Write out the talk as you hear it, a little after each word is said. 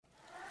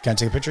Can I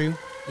take a picture of you?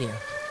 Yeah.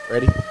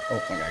 Ready? Oh,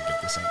 I gotta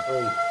get this in.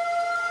 3,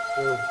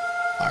 2.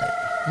 All right.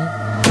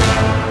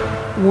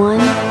 1,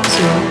 2,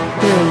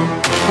 3,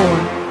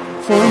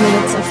 4. 4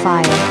 Minutes of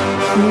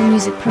Fire. New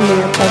music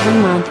premiere every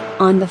month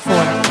on the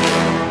 4th.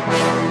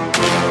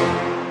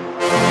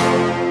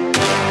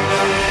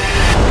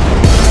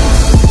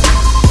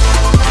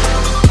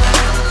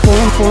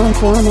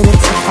 4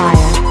 Minutes of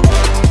Fire.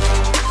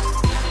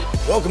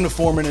 Welcome to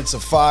 4 Minutes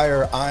of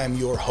Fire. I am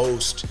your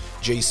host,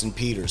 Jason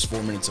Peters.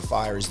 4 Minutes of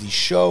Fire is the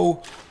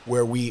show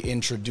where we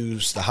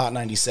introduce the Hot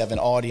 97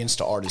 audience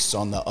to artists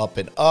on the up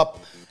and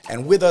up.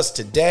 And with us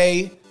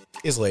today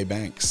is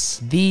Bankz.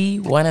 The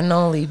one and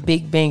only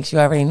Big Bankz. You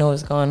already know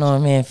what's going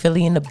on, man.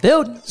 Philly in the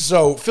building.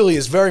 So Philly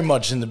is very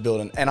much in the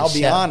building. And I'll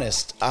be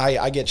honest,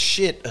 I get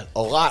shit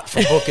a lot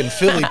for booking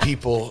Philly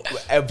people.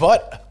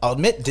 But I'll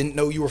admit, didn't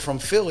know you were from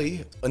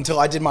Philly until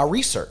I did my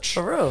research.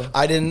 For real?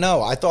 I didn't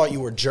know. I thought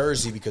you were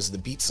Jersey because of the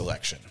beat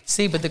selection.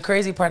 See, but the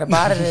crazy part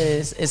about it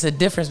is it's a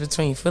difference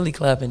between Philly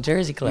Club and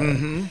Jersey Club.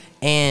 Mm-hmm.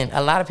 And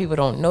a lot of people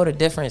don't know the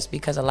difference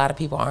because a lot of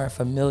people aren't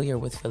familiar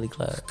with Philly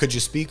Club. Could you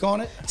speak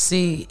on it?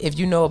 See, if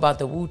you know about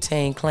the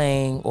Wu-Tang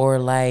Clan or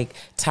like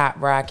Top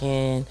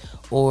Rockin',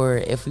 or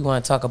if we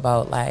want to talk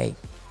about like,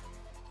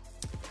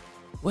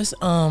 what's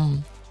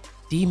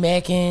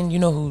D-Mackin', you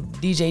know who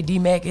DJ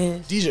D-Mac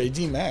is? DJ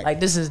D-Mac. Like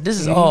this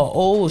is all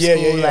old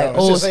school, like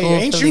old school.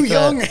 Ain't Philly you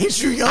young? Club.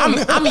 Ain't you young?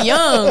 I'm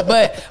young,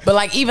 but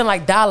like even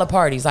like dollar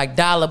parties, like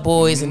dollar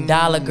boys and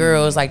dollar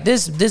girls, like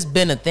this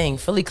been a thing.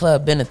 Philly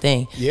Club been a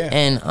thing. Yeah.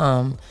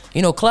 And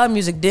you know, club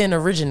music didn't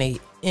originate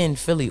in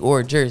Philly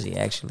or Jersey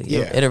actually.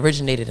 Yeah. It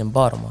originated in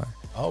Baltimore.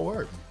 Oh,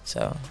 word.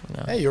 So, you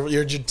know. Hey,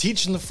 you're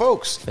teaching the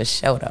folks. For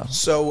sure though.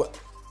 So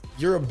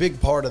you're a big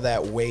part of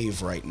that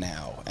wave right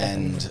now.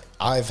 And this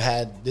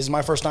is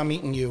my first time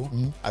meeting you.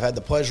 Mm-hmm. I've had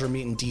the pleasure of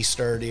meeting D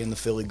Sturdy and the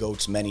Philly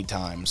Goats many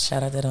times.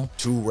 Shout out to them.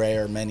 Too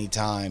Rare many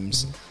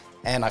times.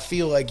 Mm-hmm. And I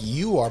feel like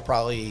you are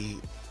probably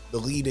the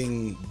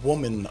leading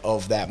woman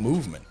of that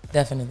movement.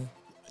 Definitely.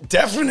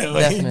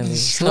 Definitely.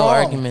 No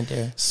argument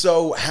there.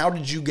 So how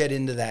did you get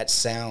into that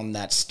sound,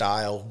 that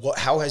style?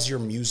 How has your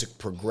music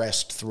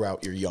progressed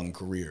throughout your young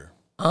career?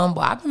 Well,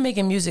 I've been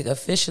making music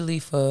officially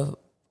for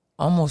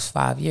almost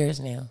 5 years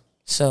now.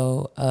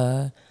 So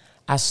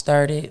I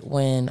started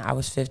when I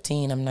was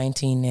 15. I'm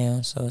 19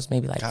 now, so it's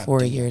maybe like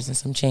 4 years and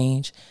some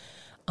change.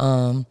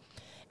 And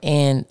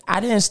I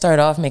didn't start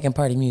off making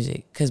party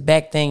music because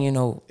back then, you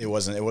know, it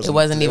wasn't even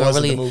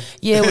really. The move.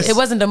 Yeah, it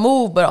wasn't the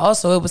move, but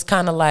also it was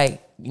kind of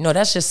like, you know,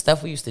 that's just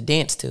stuff we used to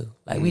dance to.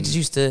 Like we just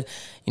used to,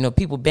 you know,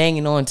 people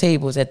banging on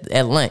tables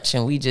at lunch,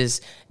 and we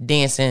just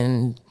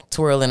dancing,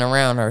 twirling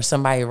around, or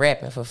somebody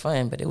rapping for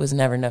fun, but it was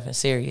never nothing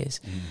serious.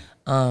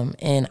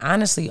 And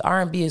honestly,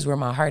 R&B is where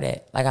my heart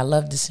at. Like I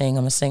love to sing.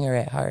 I'm a singer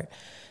at heart.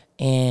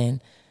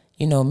 And,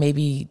 you know,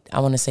 maybe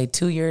I want to say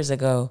 2 years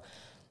ago,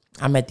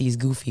 I met these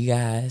goofy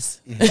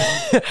guys.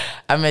 Mm-hmm.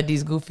 I met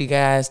these goofy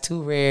guys,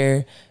 Too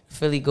Rare,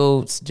 Philly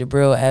Goats,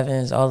 Jabril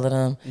Evans, all of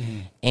them. Mm-hmm.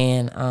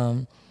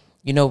 And,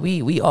 you know,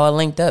 we all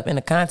linked up in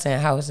a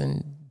content house,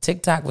 and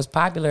TikTok was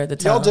popular at the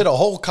time. Y'all did a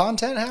whole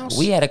content house?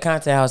 We had a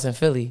content house in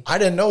Philly. I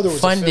didn't know there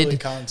was a Philly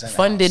content house.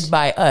 Funded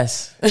by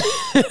us.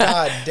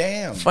 God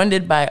damn.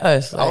 Funded by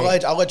us.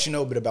 Like, I'll let you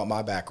know a bit about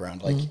my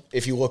background. Like,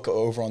 if you look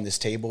over on this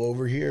table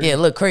over here. Yeah, it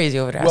looked crazy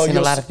over there. I've seen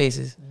a lot of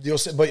faces. You'll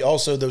see, but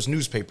also those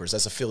newspapers.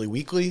 That's a Philly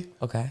Weekly.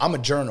 Okay. I'm a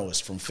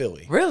journalist from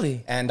Philly.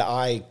 Really? And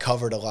I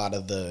covered a lot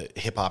of the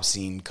hip-hop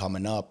scene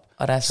coming up.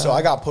 Oh, that's so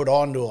I got put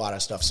on to a lot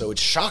of stuff. So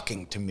it's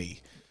shocking to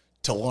me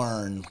to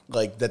learn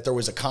like that there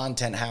was a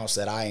content house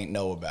that I ain't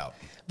know about.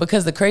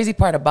 Because the crazy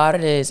part about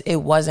it is it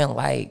wasn't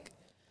like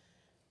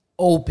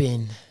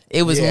open.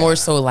 It was more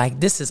so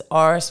like, this is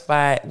our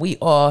spot. We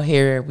all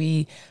here.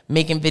 We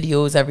making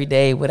videos every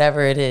day,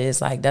 whatever it is.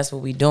 Like, that's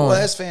what we doing. Well,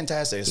 that's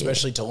fantastic,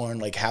 especially to learn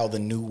like how the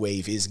new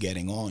wave is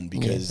getting on,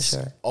 because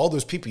all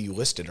those people you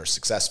listed are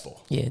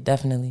successful. Yeah,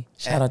 definitely.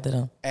 Shout out to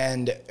them.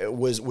 And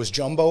was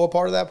Jumbo a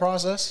part of that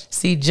process?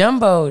 See,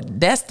 Jumbo,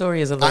 that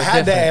story is a little different. I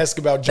had to ask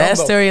about Jumbo. That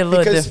story a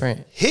little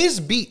different. His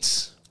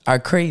beats are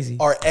crazy.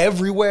 Are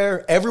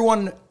everywhere. Every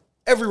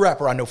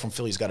rapper I know from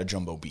Philly's got a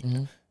Jumbo beat.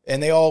 Mm-hmm.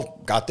 And they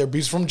all got their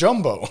beats from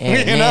Jumbo.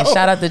 And, you know?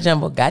 Shout out to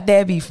Jumbo. Got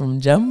that beat from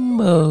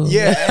Jumbo.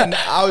 Yeah, and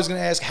I was going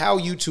to ask how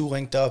you two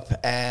linked up.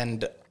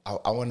 And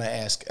I want to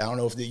ask, I don't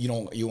know if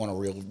you want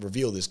to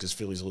reveal this because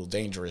Philly's a little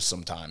dangerous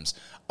sometimes.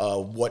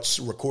 What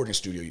recording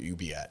studio you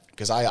be at?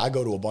 Because I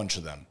go to a bunch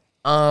of them.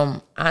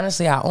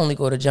 Honestly, I only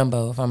go to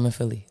Jumbo if I'm in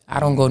Philly. I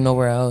don't go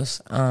nowhere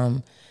else.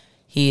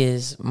 He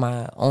is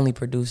my only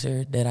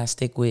producer that I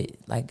stick with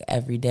like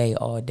every day,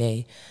 all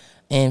day.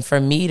 And for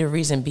me, the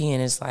reason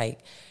being is like,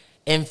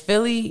 in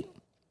Philly,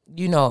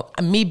 you know,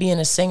 me being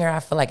a singer, I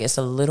feel like it's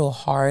a little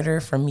harder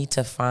for me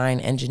to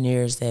find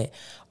engineers that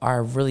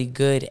are really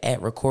good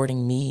at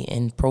recording me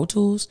in Pro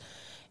Tools.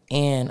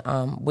 And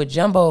with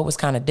Jumbo, it was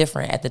kind of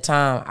different. At the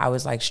time, I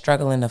was like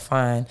struggling to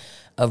find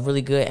a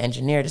really good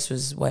engineer. This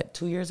was,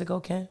 2 years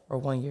ago, Ken? Or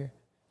 1 year?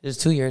 It was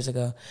 2 years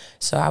ago.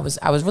 So I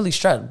was really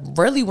struggling,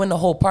 really when the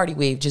whole party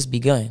wave just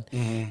begun.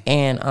 Mm-hmm.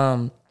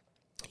 And,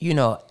 you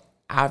know,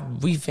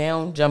 we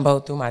found Jumbo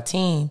through my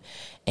team,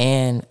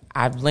 and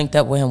I linked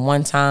up with him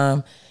one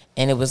time,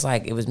 and it was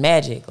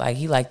magic. Like,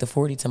 he liked the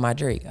 40 to my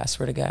Drake. I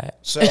swear to God.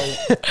 So,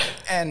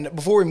 and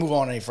before we move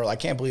on any further, I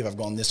can't believe I've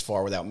gone this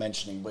far without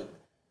mentioning, but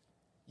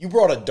you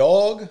brought a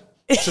dog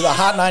to the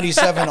Hot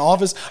 97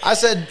 office. I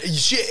said,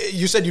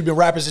 you said you've been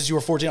rapping since you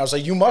were 14. I was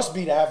like, you must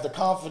be to have the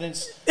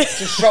confidence to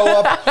show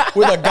up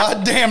with a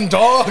goddamn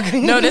dog.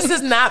 No, this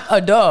is not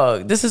a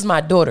dog. This is my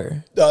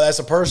daughter. Oh, that's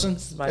a person?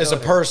 It's a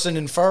person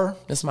in fur?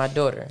 That's my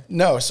daughter.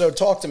 No, so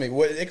talk to me.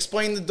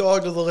 Explain the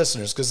dog to the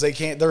listeners, because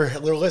they're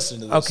listening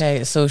to this.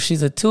 Okay, so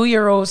she's a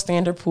 2-year-old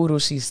standard poodle.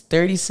 She's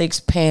 36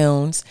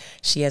 pounds.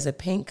 She has a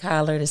pink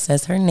collar that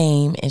says her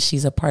name, and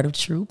she's a part of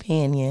True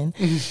Panion.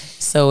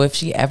 So if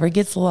she ever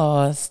gets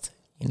lost,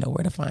 you know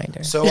where to find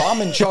her. So I'm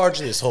in charge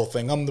of this whole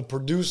thing. I'm the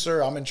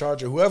producer. I'm in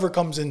charge of whoever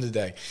comes in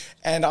today.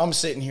 And I'm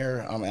sitting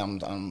here.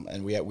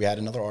 And we had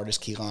another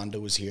artist.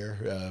 Keelanda was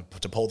here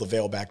to pull the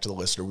veil back to the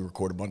listener. We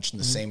recorded a bunch in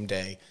the same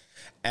day.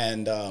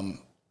 And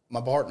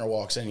my partner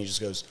walks in. And he just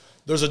goes,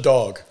 "There's a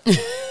dog.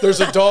 There's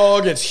a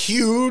dog. It's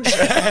huge."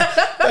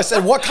 I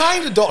said, "What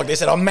kind of dog?" They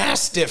said, "A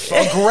Mastiff,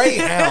 a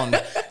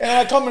Greyhound." And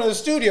I come into the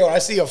studio and I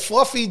see a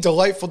fluffy,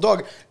 delightful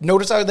dog.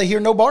 Notice how they hear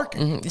no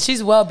barking.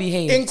 She's well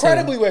behaved.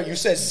 Incredibly well. You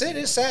said, "Sit,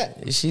 it's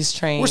sat." She's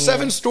trained. We're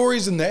 7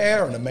 stories in the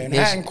air in the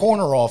Manhattan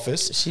corner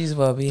office. She's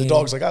well behaved. The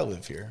dog's like, "I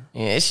live here."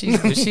 Yeah,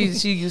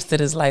 she's used to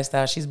this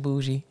lifestyle. She's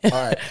bougie. All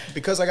right.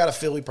 Because I got a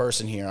Philly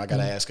person here, I got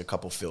to ask a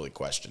couple Philly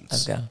questions.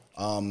 Let's go.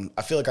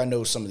 I feel like I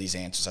know some of these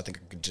answers. I think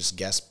I could just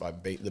guess by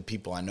the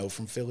people I know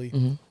from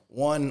Philly.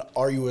 One,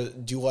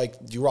 do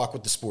you rock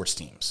with the sports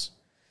teams?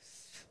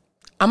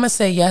 I'm going to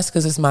say yes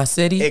because it's my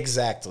city.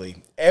 Exactly.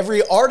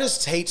 Every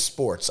artist hates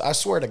sports. I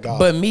swear to God.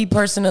 But me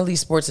personally,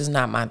 sports is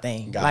not my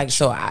thing. Gotcha. Like,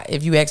 so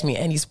if you ask me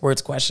any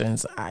sports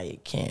questions, I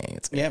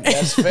can't. Yeah,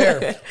 that's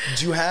fair.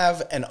 Do you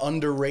have an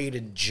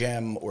underrated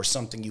gem or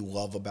something you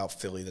love about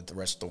Philly that the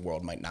rest of the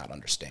world might not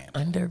understand?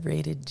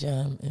 Underrated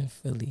gem in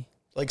Philly.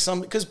 Like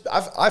because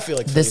I feel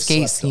like the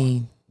skate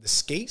scene. The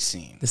skate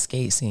scene. The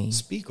skate scene.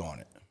 Speak on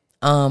it.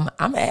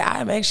 I'm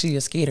actually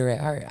a skater at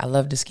heart. I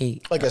love to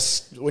skate. Like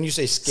when you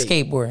say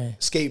skate,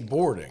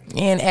 skateboarding,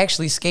 and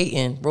actually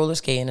skating, roller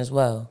skating as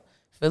well.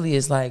 Philly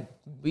is like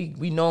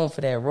we known for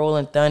that.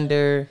 Rolling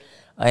Thunder,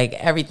 like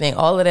everything,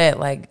 all of that.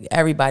 Like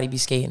everybody be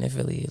skating in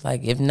Philly.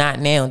 Like if not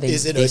now,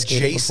 is it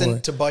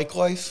adjacent to bike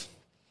life?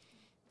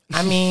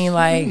 I mean,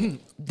 like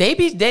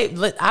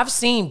I've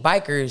seen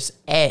bikers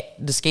at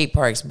the skate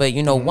parks, but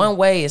you know, one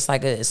way it's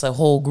like it's a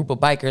whole group of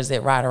bikers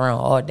that ride around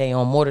all day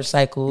on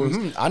motorcycles.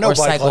 I know or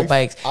cycle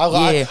bikes.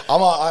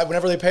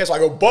 Whenever they pass, I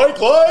go bike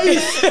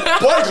life,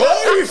 bike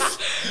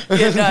life.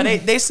 Yeah, no,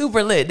 they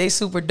super lit. They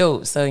super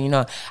dope. So you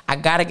know, I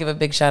gotta give a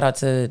big shout out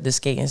to the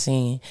skating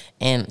scene,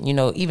 and you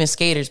know, even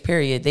skaters.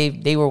 Period.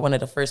 They were one of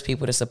the first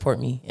people to support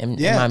me in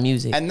my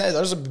music. And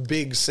there's a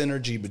big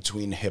synergy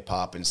between hip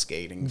hop and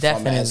skating.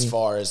 Definitely. From as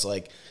far as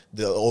like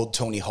the old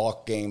Tony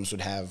Hawk games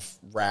would have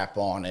rap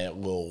on it,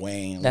 Lil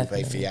Wayne,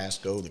 Lupe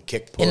Fiasco, the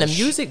kick push. And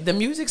the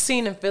music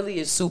scene in Philly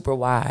is super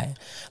wide.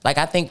 Like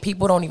I think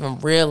people don't even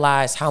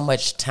realize how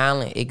much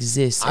talent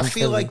exists in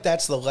feel Philly. like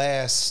that's the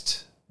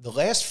last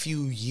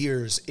few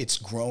years it's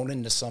grown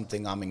into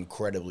something I'm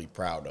incredibly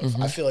proud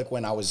of. I feel like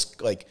when I was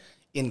like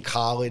in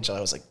college, I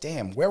was like,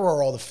 damn, where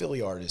are all the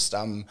Philly artists?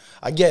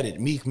 I get it,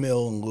 Meek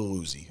Mill and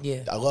Lil Uzi.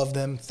 Yeah. I love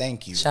them.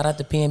 Thank you. Shout out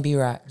to PNB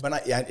Rock.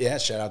 But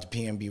shout out to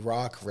PNB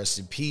Rock. Rest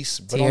in peace.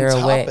 But Tierra on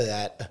top Whack. of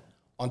that,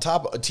 on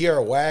top of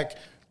Tierra Whack,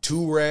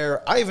 Too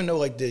Rare, I even know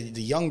like the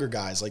younger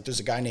guys. Like there's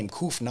a guy named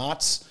Koof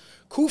Knotts.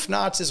 Koof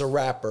Knotts is a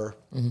rapper,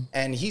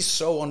 and he's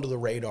so under the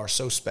radar,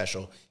 so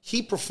special.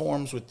 He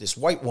performs with this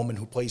white woman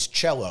who plays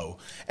cello,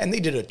 and they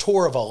did a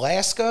tour of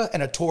Alaska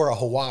and a tour of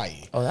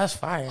Hawaii. Oh, that's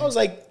fire. I was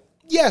like,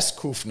 yes,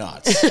 Koof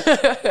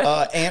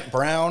Knotts. Ant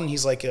Brown,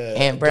 he's like a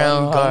Ant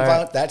Brown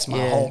gun. That's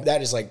my home.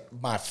 That is like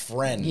my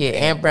friend. Yeah,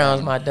 Ant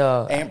Brown's my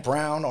dog. Ant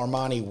Brown,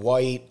 Armani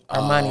White.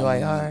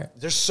 White hard.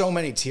 There's so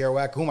many. Tierra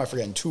Whack. Who am I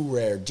forgetting? Too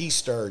Rare, D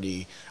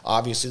Sturdy.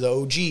 Obviously the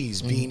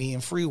OGs, Beanie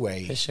and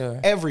Freeway. For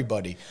sure.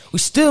 Everybody. We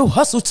still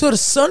hustle till the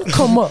sun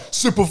come up.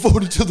 Sip a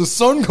 40 till the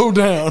sun go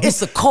down.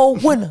 It's a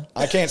cold winter.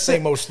 I can't say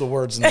most of the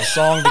words in the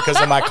song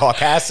because of my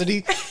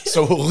caucasity,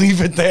 so we'll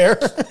leave it there.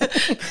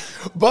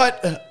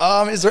 But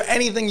is there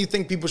anything you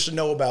think people should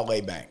know about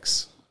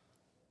Bankz?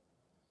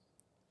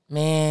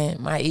 Man,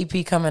 my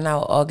EP coming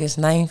out August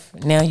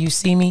 9th. Now You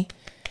See Me.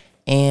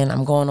 And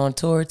I'm going on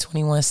tour,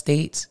 21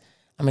 states.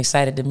 I'm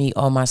excited to meet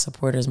all my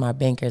supporters, my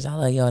bankers. I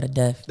love y'all to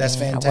death. That's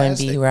fantastic. I wouldn't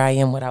be where I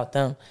am without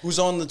them. Who's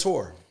on the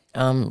tour?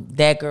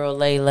 That Girl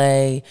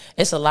Lele.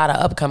 It's a lot of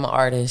upcoming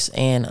artists.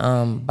 And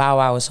Bow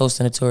Wow is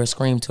hosting a tour,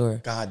 Scream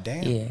Tour. God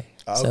damn. Yeah.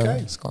 Okay. So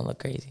it's going to look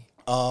crazy.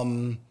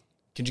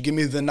 Could you give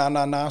me the na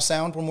na na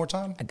sound one more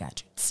time? I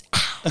got you.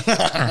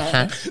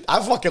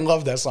 I fucking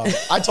love that song.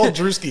 I told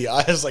Drewski,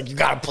 I was like, you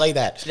gotta play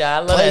that. Yeah, I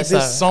love play that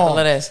this song. I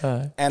love that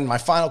song. And my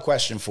final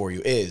question for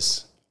you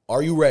is,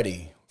 are you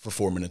ready for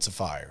 4 Minutes of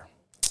Fire?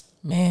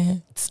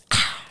 Man.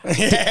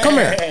 Come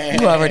here.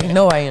 You already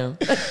know I am.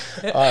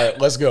 All right,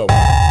 let's go.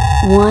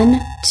 1,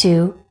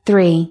 2,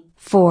 3,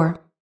 4.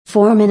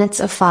 4 Minutes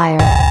of Fire.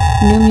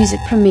 New music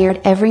premiered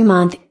every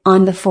month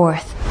on the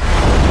 4th.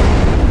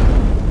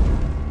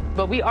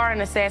 But we are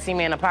in a sassy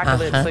man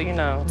apocalypse, so you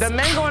know. The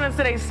men going into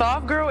their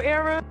soft girl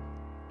era,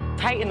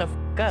 tighten the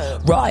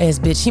up. Raw ass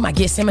bitch, he might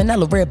get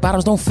salmonella, red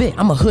bottoms don't fit.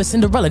 I'm a hood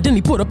Cinderella, then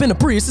he put up in a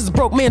Prius. This is a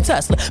broke man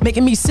Tesla,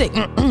 making me sick.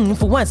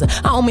 Influenza.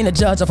 I don't mean to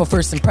judge off of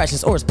first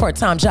impressions or his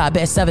part-time job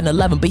at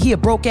 7-Eleven, but he a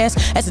broke ass,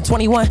 as in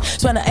 21,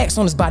 spent an X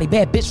on his body,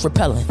 bad bitch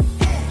repellent.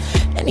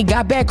 And he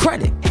got bad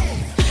credit,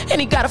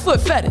 and he got a foot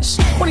fetish.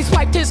 When he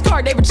swiped his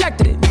card, they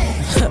rejected it.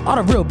 All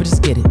the real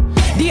bitches get it.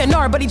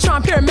 DNR, but he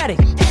trying paramedic.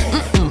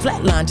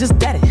 Flatline, just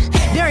dead it.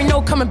 There ain't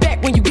no coming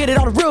back when you get it.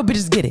 All the real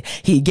bitches get it.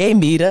 He gave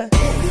me the,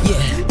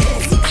 yeah.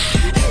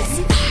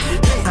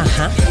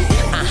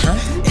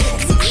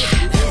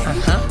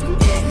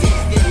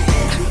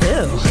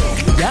 Ew.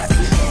 Yuck.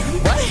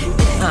 What?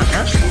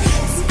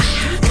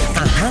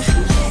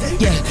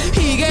 Yeah,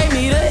 he gave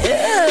me the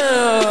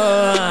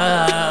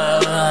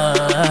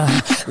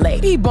ew.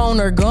 Lady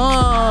boner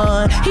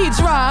gone. He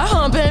tried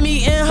humping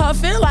me and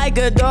huffing like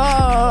a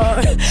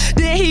dog.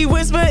 Then he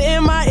whispered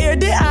in my ear,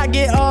 did I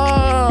get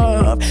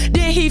off?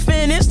 Then he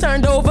finished,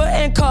 turned over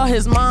and called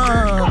his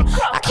mom.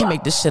 I can't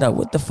make this shit up,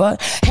 what the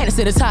fuck? Had to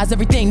sanitize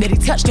everything that he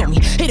touched on me.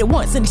 Hit it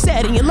once and he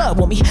said he in love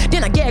with me.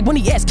 Then I gagged when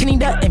he asked, can he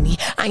nut in me?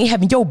 I ain't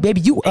having yo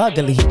baby, you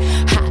ugly.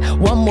 Ha,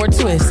 one more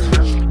twist.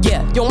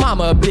 Yeah, your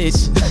mama a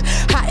bitch.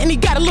 Ha, and he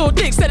got a little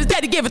dick, said his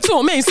daddy gave it to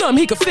him, ain't something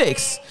he could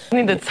fix.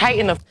 You need to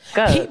tighten the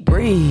up. He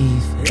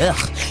breathe,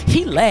 ugh,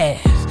 he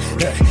laugh,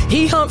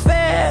 he hump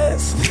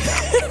fast.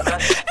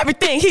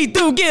 Everything he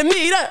do give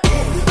me the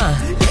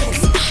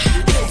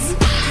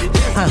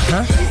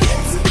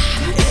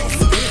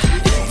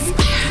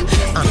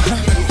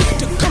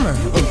come on.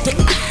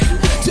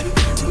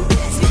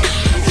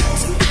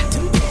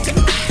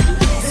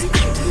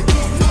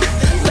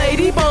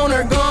 Lady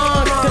boner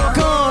gone,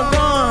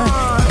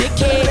 gone.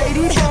 Dickhead.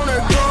 Lady boner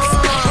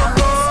gone.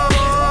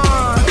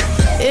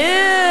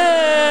 Yeah,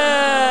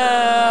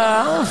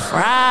 I'm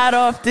fried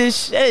off this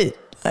shit.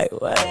 Like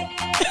what?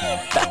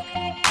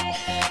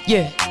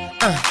 Yeah.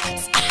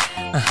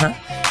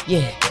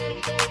 Yeah.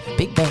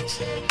 Big Bankz.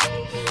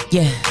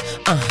 Yeah.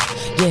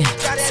 Yeah.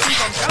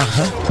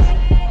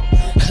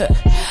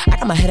 I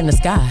got my head in the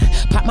sky.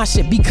 Pop my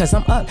shit because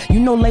I'm up. You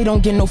know Lay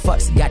don't get no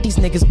fucks. Got these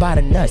niggas by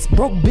the nuts.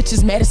 Broke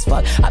bitches mad as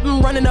fuck. I've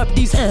been running up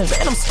these ends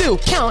and I'm still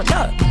counting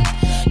up.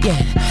 Yeah,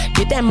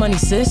 get that money,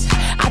 sis.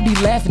 I be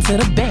laughing to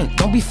the bank.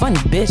 Don't be funny,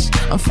 bitch.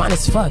 I'm fine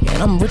as fuck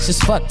and I'm rich as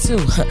fuck too.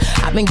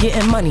 I've been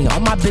getting money. All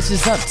my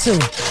bitches up too.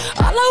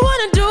 All I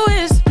wanna do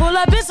is pull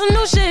up in some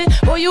new shit.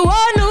 Boy, you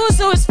all new,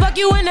 so it's fuck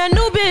you and that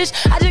new bitch.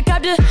 I just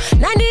copped the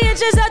 90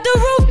 inches out the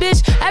roof,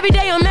 bitch. Every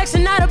day I'm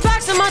maxing out a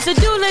box on my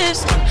to-do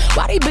list.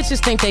 Why these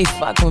bitches think they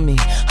fuck with me?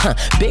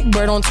 Big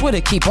Bird on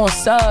Twitter keep on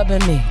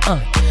subbing me.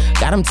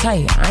 Got them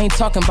tight, I ain't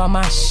talking about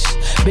my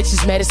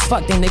bitches mad as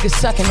fuck, they niggas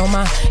sucking on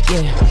my,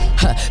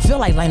 yeah. Feel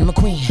like Lightning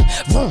McQueen.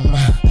 Vroom,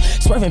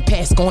 swerving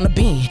past, going to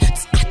beam.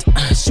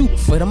 Shoot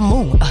for the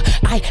moon.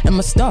 I am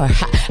a star.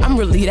 I'm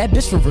really that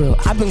bitch for real.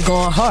 I've been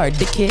going hard,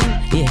 dickhead.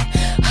 Yeah,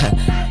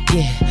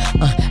 yeah.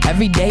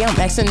 Every day I'm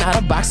maxing out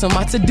a box on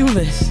my to-do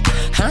list.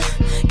 Huh?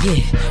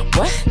 Yeah.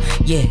 What?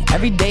 Yeah.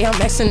 Every day I'm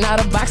maxing out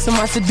a box on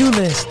my to-do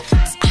list.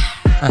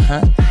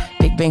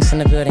 Big Bankz in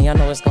the building. Y'all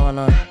know what's going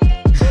on.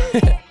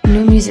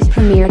 New music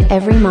premiered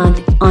every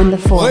month on the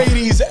 4th.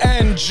 Ladies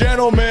and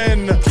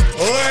gentlemen,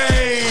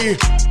 Lay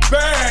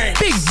Bankz.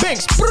 Big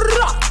Bankz.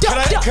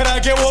 Can I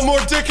get one more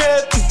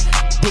dickhead?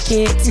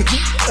 Dickhead.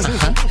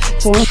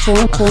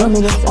 4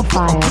 Minutes of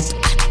Fire.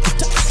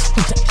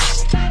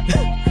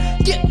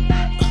 Yeah.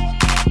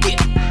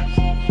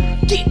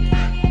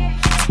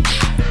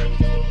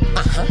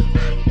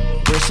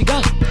 There she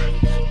go.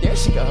 There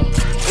she go.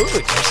 Ooh,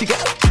 there she go.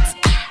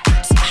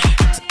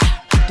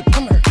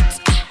 Come here.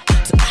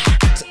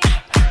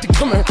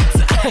 Come here.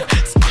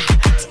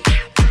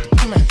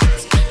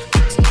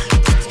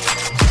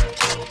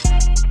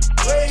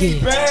 Lay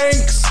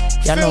Bankz.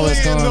 Y'all know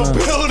what's going in the on.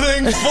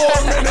 building.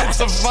 4 minutes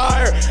of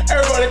fire.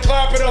 Everybody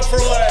clap it up for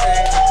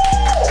Lay.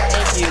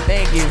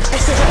 Thank you.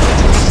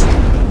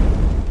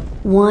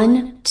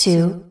 1,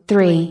 2,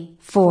 3,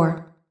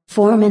 4.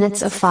 4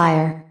 Minutes of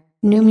Fire.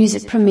 New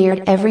music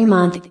premiered every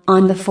month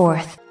on the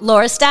 4th.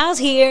 Laura Stiles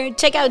here.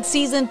 Check out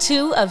Season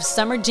 2 of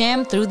Summer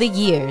Jam Through the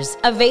Years.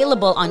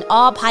 Available on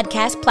all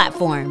podcast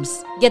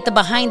platforms. Get the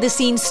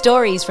behind-the-scenes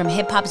stories from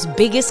hip-hop's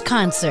biggest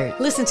concert.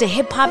 Listen to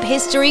Hip Hop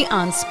History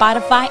on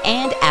Spotify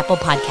and Apple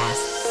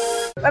Podcasts.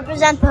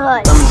 Represent the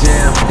hood. Summer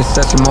Jam is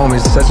such a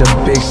moment, it's such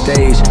a big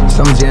stage.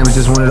 Summer Jam is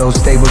just one of those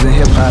staples in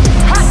hip-hop.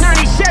 Hot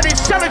 97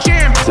 Summer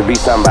Jam. To be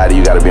somebody,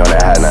 you gotta be on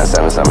that Hot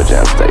 97 Summer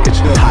Jam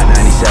stage. Hot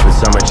 97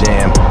 Summer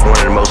Jam, one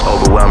of the most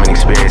overwhelming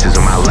experiences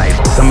of my life.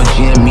 Summer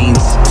Jam means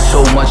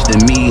so much to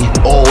me.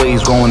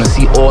 Always going to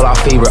see all our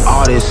favorite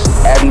artists.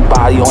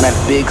 Everybody on that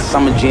big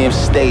Summer Jam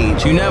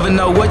stage. You never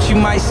know what you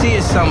might see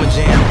at Summer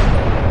Jam.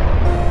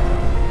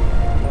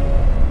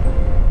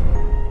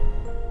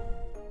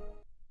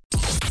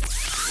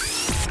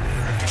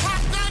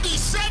 Hot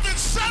 97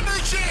 Summer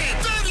Jam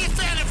 30th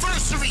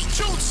anniversary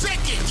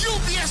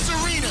Yes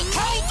Arena.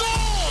 Hold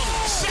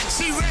on!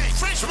 Sexy Red,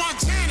 French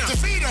Montana,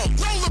 DeVito,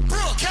 Roller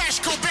Brook, Cash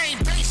Cobain,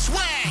 Bass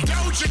Swag,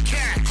 Doja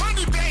Cat,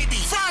 Honey Baby,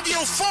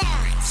 Fabio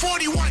Foreign,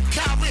 41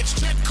 Cal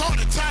Rich, Jet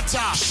Carter,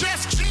 Tata,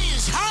 Chef G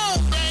is home,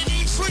 baby.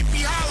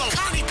 Sleepy Hollow,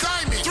 Connie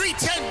Diamond,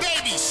 310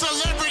 Baby,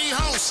 Celebrity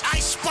Host,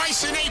 Ice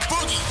Spice and A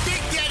Boogie. Big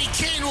Daddy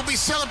Kane will be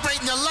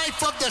celebrating the life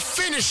of the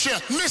finisher,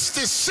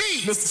 Mr.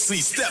 C. Mr.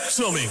 C, step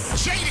to me.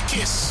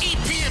 Jadakiss,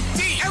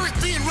 EPMD, Eric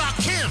B. and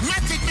Rakim,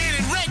 Method Man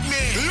and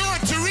Redman, Lord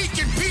Tariq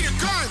and Peter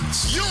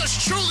Guns. Yours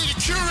truly, the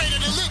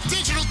curator, the lit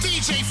digital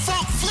DJ,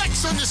 Funk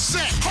Flex on the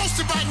set.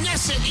 Hosted by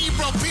Nessa,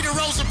 Ebro, Peter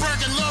Rosenberg,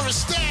 and Laura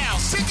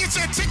Styles. Tickets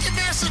at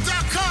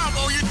Ticketmaster.com.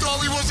 Oh, you thought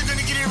we wasn't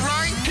gonna get it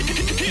right?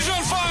 He's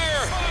on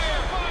fire!